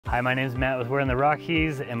Hi, my name's Matt with We're in the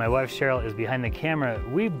Rockies, and my wife Cheryl is behind the camera.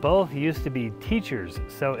 We both used to be teachers,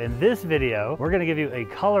 so in this video, we're gonna give you a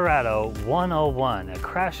Colorado 101, a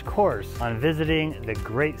crash course on visiting the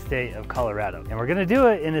great state of Colorado. And we're gonna do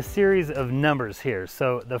it in a series of numbers here.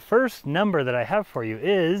 So the first number that I have for you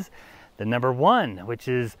is the number 1, which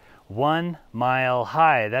is 1 mile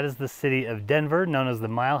high. That is the city of Denver, known as the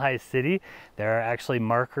Mile High City. There are actually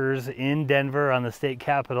markers in Denver on the state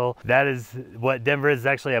capitol. That is what Denver is,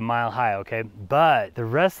 actually a mile high, okay? But the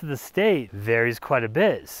rest of the state varies quite a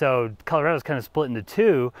bit. So Colorado is kind of split into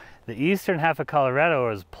two. The eastern half of Colorado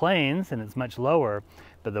is plains and it's much lower,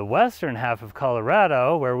 but the western half of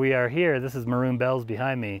Colorado, where we are here, this is Maroon Bells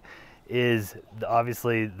behind me, is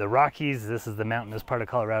obviously the Rockies. This is the mountainous part of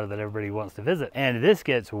Colorado that everybody wants to visit. And this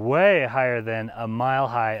gets way higher than a mile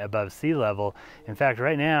high above sea level. In fact,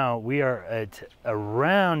 right now we are at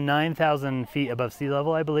around 9,000 feet above sea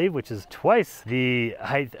level, I believe, which is twice the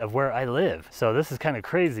height of where I live. So this is kind of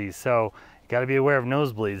crazy. So got to be aware of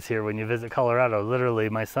nosebleeds here when you visit Colorado. Literally,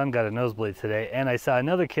 my son got a nosebleed today, and I saw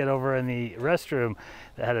another kid over in the restroom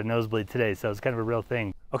that had a nosebleed today, so it's kind of a real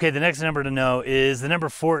thing. Okay, the next number to know is the number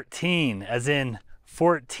 14, as in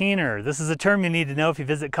 14er. This is a term you need to know if you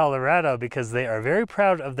visit Colorado because they are very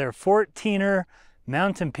proud of their 14er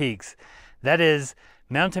mountain peaks. That is,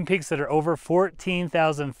 mountain peaks that are over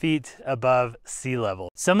 14,000 feet above sea level.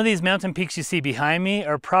 Some of these mountain peaks you see behind me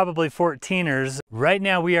are probably 14ers. Right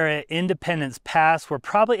now we are at Independence Pass. We're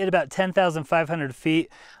probably at about 10,500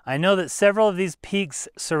 feet. I know that several of these peaks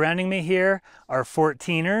surrounding me here are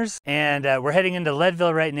 14ers, and we're heading into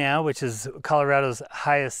Leadville right now, which is Colorado's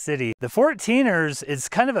highest city. The 14ers is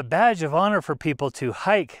kind of a badge of honor for people to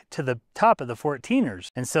hike to the top of the 14ers.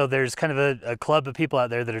 And so there's kind of a club of people out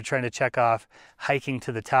there that are trying to check off hiking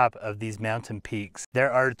to the top of these mountain peaks.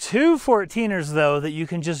 There are two 14ers though that you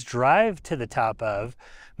can just drive to the top of,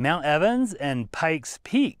 Mount Evans and Pikes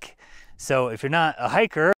Peak. So if you're not a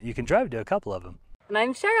hiker, you can drive to a couple of them. And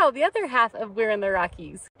I'm Cheryl, the other half of We're in the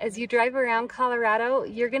Rockies. As you drive around Colorado,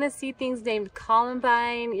 you're gonna see things named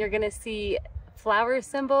Columbine, you're gonna see flower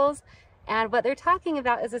symbols, and what they're talking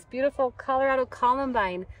about is this beautiful Colorado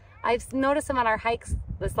Columbine. I've noticed them on our hikes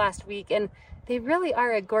this last week, and they really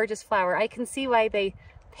are a gorgeous flower. I can see why they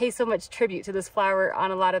pay so much tribute to this flower on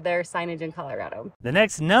a lot of their signage in Colorado. The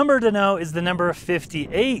next number to know is the number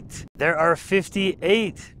 58. There are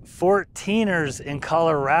 58 14ers in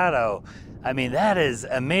Colorado. I mean, that is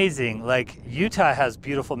amazing. Like, Utah has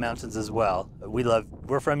beautiful mountains as well.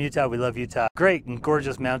 We're from Utah, we love Utah. Great and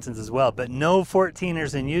gorgeous mountains as well, but no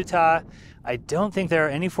 14ers in Utah. I don't think there are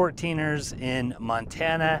any 14ers in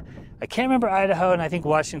Montana. I can't remember Idaho, and I think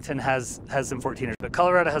Washington has some 14ers, but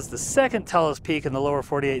Colorado has the second tallest peak in the lower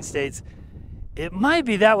 48 states. It might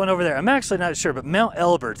be that one over there. I'm actually not sure, but Mount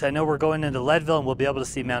Elbert. I know we're going into Leadville and we'll be able to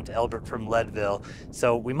see Mount Elbert from Leadville.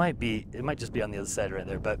 So it might just be on the other side right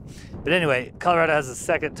there. But anyway, Colorado has the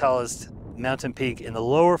second tallest mountain peak in the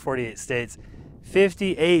lower 48 states,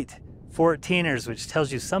 58 14ers, which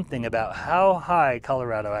tells you something about how high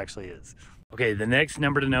Colorado actually is. Okay, the next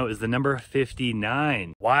number to know is the number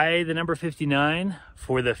 59. Why the number 59?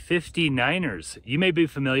 For the 59ers. You may be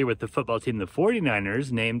familiar with the football team, the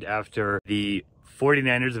 49ers, named after the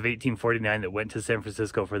 49ers of 1849 that went to San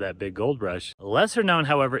Francisco for that big gold rush. Lesser known,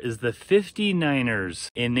 however, is the 59ers.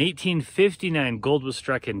 In 1859, gold was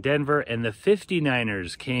struck in Denver, and the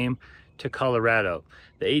 59ers came to Colorado.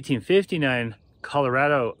 The 1859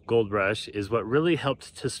 Colorado gold rush is what really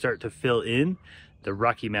helped to start to fill in the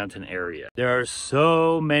Rocky Mountain area. There are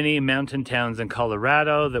so many mountain towns in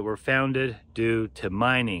Colorado that were founded due to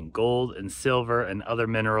mining gold and silver and other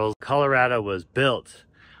minerals. Colorado was built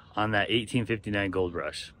on that 1859 gold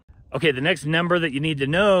rush. Okay, the next number that you need to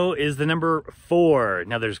know is the number 4.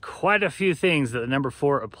 Now there's quite a few things that the number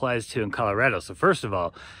 4 applies to in Colorado. So first of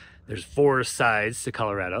all, there's 4 sides to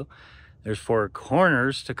Colorado. There's 4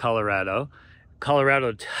 corners to Colorado.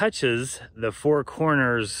 Colorado touches the Four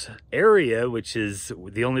Corners area, which is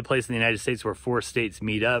the only place in the United States where 4 states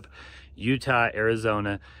meet up. Utah,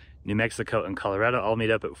 Arizona, New Mexico, and Colorado all meet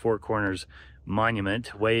up at Four Corners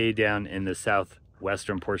Monument, way down in the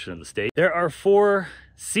southwestern portion of the state. There are 4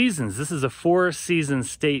 seasons. This is a 4-season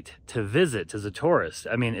state to visit as a tourist.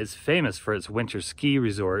 I mean, it's famous for its winter ski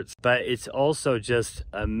resorts, but it's also just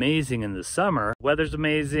amazing in the summer. Weather's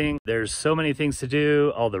amazing. There's so many things to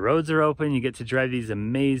do. All the roads are open. You get to drive these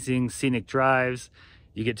amazing scenic drives.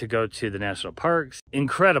 You get to go to the national parks.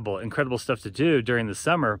 Incredible, incredible stuff to do during the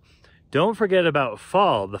summer. Don't forget about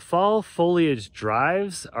fall. The fall foliage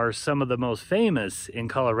drives are some of the most famous in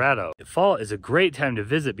Colorado. Fall is a great time to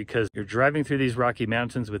visit because you're driving through these Rocky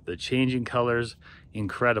Mountains with the changing colors.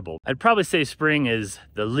 Incredible. I'd probably say spring is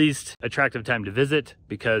the least attractive time to visit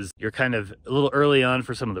because you're kind of a little early on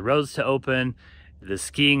for some of the roads to open. The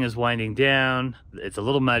skiing is winding down. It's a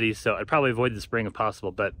little muddy, so I'd probably avoid the spring if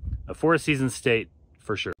possible, but a four-season state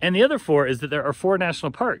for sure. And the other four is that there are 4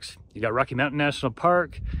 national parks. You got Rocky Mountain National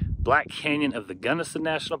Park, Black Canyon of the Gunnison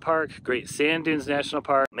National Park, Great Sand Dunes National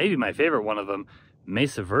Park, maybe my favorite one of them,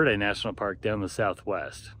 Mesa Verde National Park down the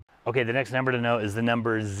southwest. Okay, the next number to know is the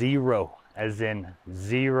number 0, as in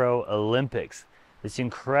 0 Olympics. This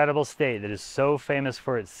incredible state that is so famous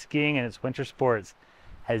for its skiing and its winter sports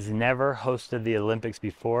has never hosted the Olympics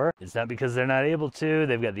before. It's not because they're not able to.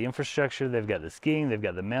 They've got the infrastructure, they've got the skiing, they've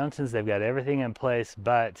got the mountains, they've got everything in place,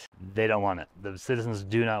 but they don't want it. The citizens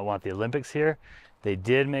do not want the Olympics here. They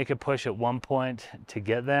did make a push at one point to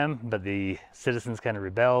get them, but the citizens kind of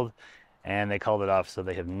rebelled and they called it off, so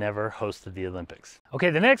they have never hosted the Olympics.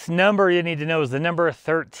 Okay, the next number you need to know is the number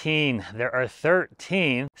 13. There are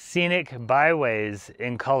 13 scenic byways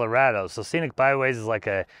in Colorado. So scenic byways is like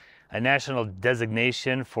a national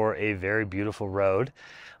designation for a very beautiful road.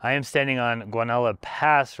 I am standing on Guanala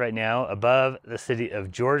Pass right now above the city of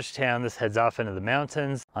Georgetown. This heads off into the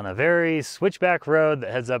mountains on a very switchback road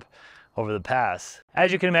that heads up over the pass.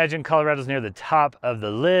 As you can imagine, Colorado's near the top of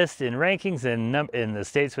the list in rankings in the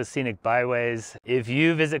states with scenic byways. If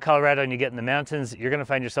you visit Colorado and you get in the mountains, you're gonna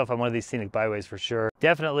find yourself on one of these scenic byways for sure.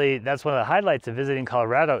 Definitely, that's one of the highlights of visiting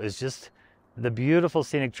Colorado is just the beautiful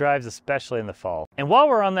scenic drives, especially in the fall. And while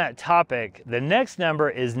we're on that topic, the next number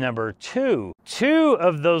is number 2. 2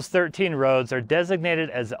 of those 13 roads are designated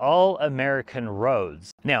as all-American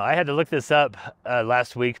roads. Now, I had to look this up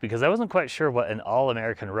last week because I wasn't quite sure what an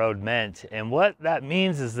all-American road meant. And what that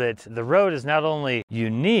means is that the road is not only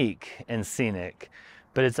unique and scenic,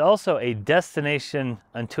 but it's also a destination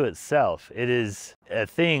unto itself. It is a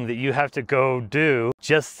thing that you have to go do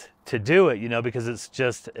just to do it, you know, because it's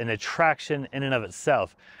just an attraction in and of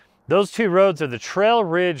itself. Those 2 roads are the Trail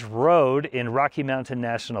Ridge Road in Rocky Mountain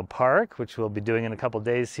National Park, which we'll be doing in a couple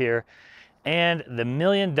days here, and the $1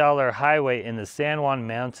 Million Highway in the San Juan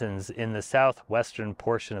Mountains in the southwestern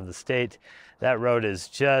portion of the state. That road is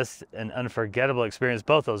just an unforgettable experience.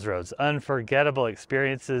 Both those roads, unforgettable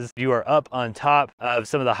experiences. You are up on top of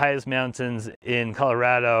some of the highest mountains in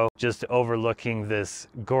Colorado, just overlooking this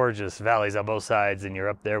gorgeous valleys on both sides, and you're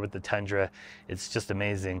up there with the tundra. It's just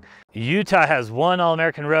amazing. Utah has 1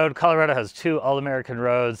 All-American road. Colorado has 2 All-American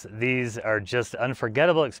roads. These are just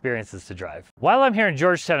unforgettable experiences to drive. While I'm here in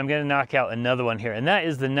Georgetown, I'm gonna knock out another one here, and that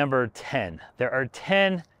is the number 10. There are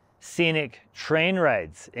 10 scenic train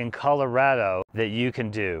rides in Colorado that you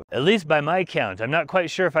can do, at least by my count. I'm not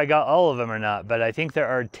quite sure if I got all of them or not, but I think there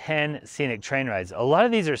are 10 scenic train rides. A lot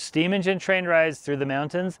of these are steam engine train rides through the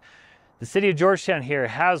mountains. The city of Georgetown here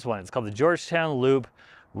has one. It's called the Georgetown Loop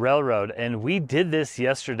Railroad, and we did this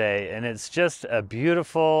yesterday, and it's just a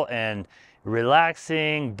beautiful and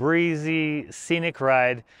relaxing, breezy, scenic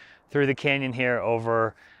ride through the canyon here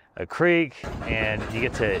over a creek, and you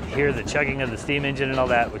get to hear the chugging of the steam engine and all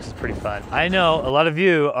that, which is pretty fun. I know a lot of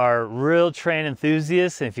you are real train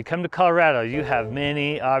enthusiasts, and if you come to Colorado, you have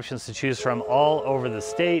many options to choose from all over the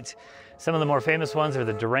state. Some of the more famous ones are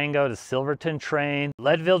the Durango to Silverton train.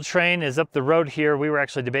 Leadville train is up the road here. We were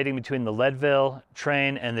actually debating between the Leadville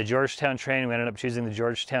train and the Georgetown train. We ended up choosing the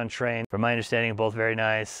Georgetown train. From my understanding, both very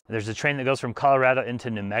nice. There's a train that goes from Colorado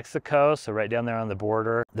into New Mexico, so right down there on the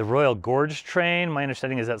border. The Royal Gorge train, my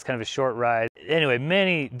understanding is that's kind of a short ride. Anyway,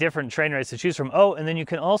 many different train rides to choose from. Oh, and then you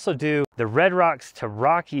can also do the Red Rocks to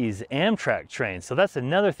Rockies Amtrak train. So that's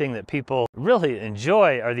another thing that people really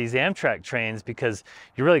enjoy, are these Amtrak trains, because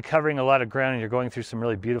you're really covering a lot of ground and you're going through some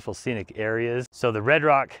really beautiful scenic areas. So the Red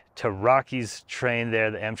Rock to Rockies train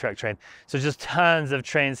there, the Amtrak train. So just tons of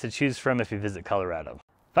trains to choose from if you visit Colorado.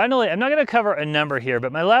 Finally, I'm not going to cover a number here,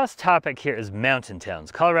 but my last topic here is mountain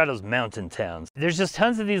towns, Colorado's mountain towns. There's just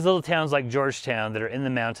tons of these little towns like Georgetown that are in the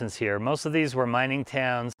mountains here. Most of these were mining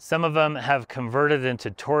towns. Some of them have converted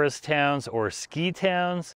into tourist towns or ski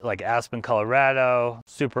towns, like Aspen, Colorado,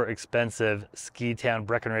 super expensive ski town.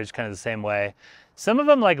 Breckenridge, kind of the same way. Some of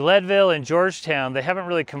them, like Leadville and Georgetown, they haven't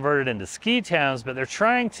really converted into ski towns, but they're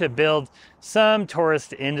trying to build some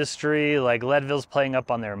tourist industry, like Leadville's playing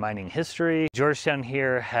up on their mining history. Georgetown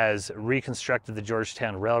here has reconstructed the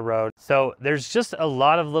Georgetown Railroad. So there's just a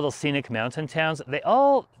lot of little scenic mountain towns. They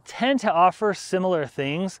all tend to offer similar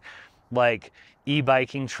things. like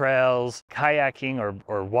e-biking trails, kayaking,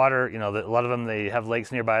 or water. You know, a lot of them, they have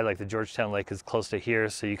lakes nearby, like the Georgetown Lake is close to here,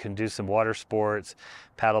 so you can do some water sports,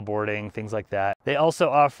 paddle boarding, things like that. They also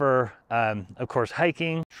offer, of course,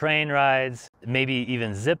 hiking, train rides, maybe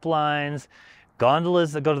even zip lines,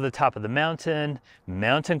 gondolas that go to the top of the mountain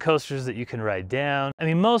coasters that you can ride down. I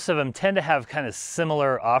mean, most of them tend to have kind of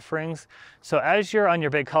similar offerings. So as you're on your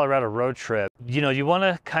big Colorado road trip, you know, you want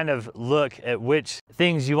to kind of look at which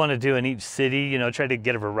things you want to do in each city, you know, try to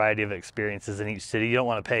get a variety of experiences in each city. You don't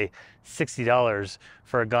want to pay $60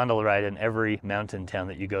 for a gondola ride in every mountain town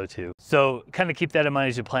that you go to. So kind of keep that in mind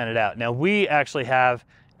as you plan it out. Now, we actually have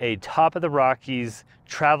a top of the Rockies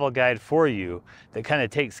travel guide for you that kind of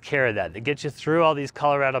takes care of that gets you through all these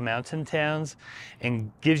Colorado mountain towns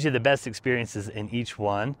and gives you the best experiences in each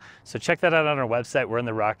one. So check that out on our website. We're in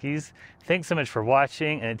the Rockies. Thanks so much for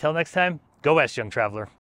watching, and until next time, go west, young traveler.